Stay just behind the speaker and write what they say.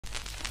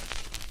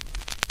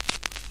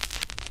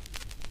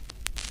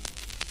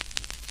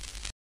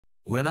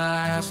When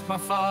I asked my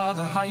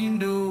father how he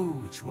knew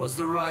which was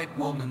the right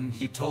woman,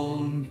 he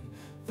told me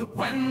that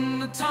when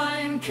the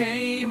time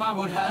came I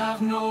would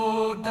have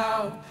no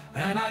doubt,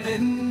 and I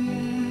didn't.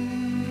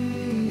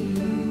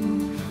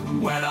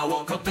 When I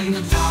woke up in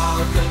the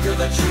dark under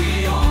the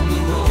tree on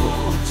the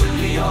road to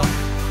New York,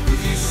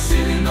 with you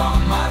sitting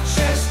on my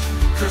chest,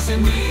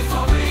 cursing me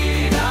for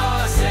it,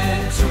 I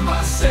said to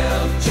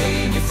myself,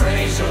 Jamie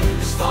Fraser,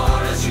 as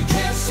far as you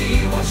can't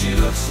see what she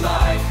looks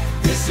like,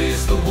 this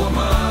is the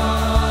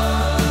woman.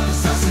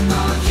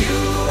 Sassenach, you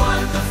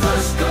aren't the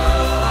first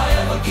girl I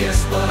ever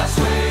kissed, but I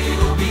swear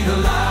you'll be the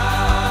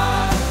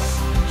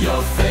last.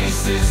 Your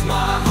face is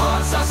my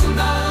heart, Sassenach,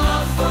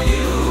 love for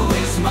you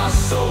is my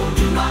soul.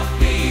 Do not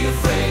be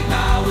afraid,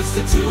 now it's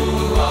the two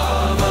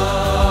of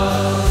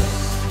us.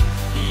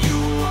 You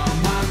are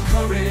my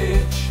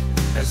courage,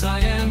 as I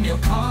am your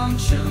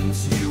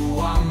conscience. You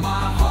are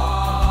my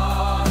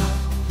heart,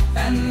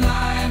 and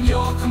I am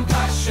your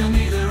compassion.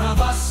 Neither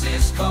of us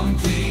is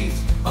complete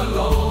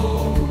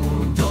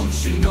alone.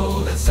 Don't you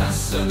know that,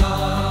 Sassenach?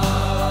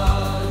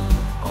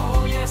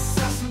 Oh yes,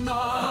 Sassenach,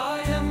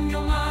 I am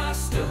your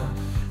master,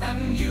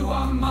 and you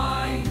are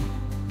mine.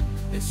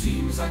 It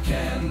seems I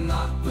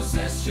cannot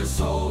possess your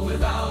soul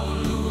without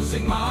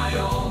losing my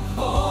own.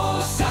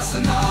 Oh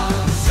Sassenach,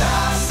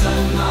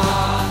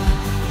 Sassenach,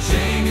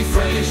 Jamie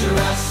Fraser,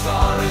 as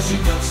far as she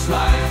looks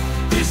like,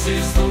 this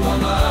is the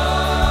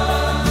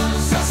woman.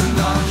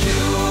 Sassenach,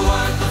 you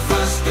weren't the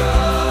first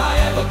girl I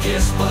ever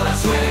kissed, but I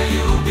swear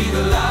you'll be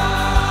the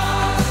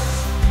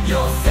last.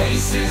 Your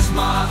face is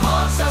my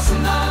heart,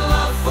 Sassenach,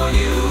 love for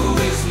you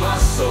is my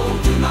soul.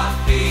 Do not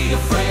be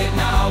afraid,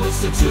 now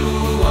it's the two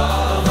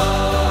of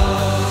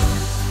us.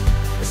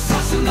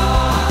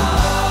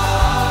 Sassenach.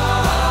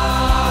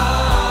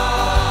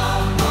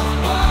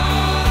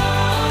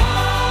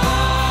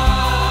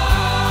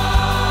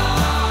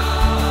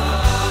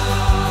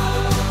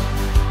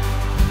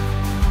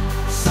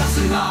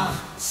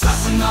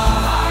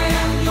 Sassenach, I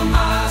am your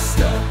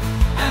master,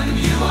 and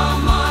you are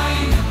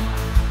mine.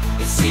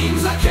 It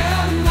seems I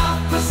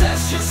cannot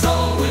possess your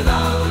soul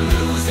without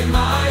losing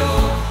my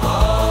own.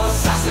 Oh,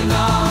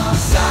 Sassenach,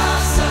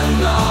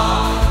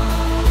 Sassenach.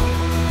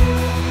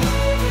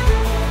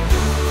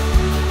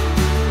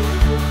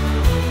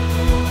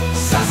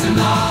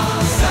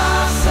 Sassenach,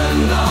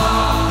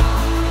 Sassenach,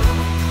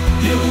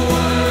 you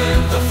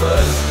weren't the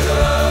first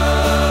girl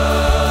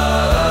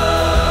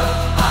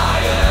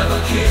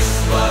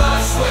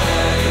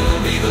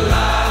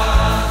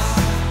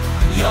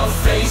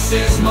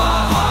is my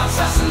heart,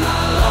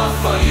 Sassenach, love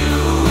for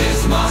you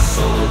is my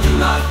soul. Do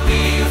not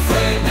be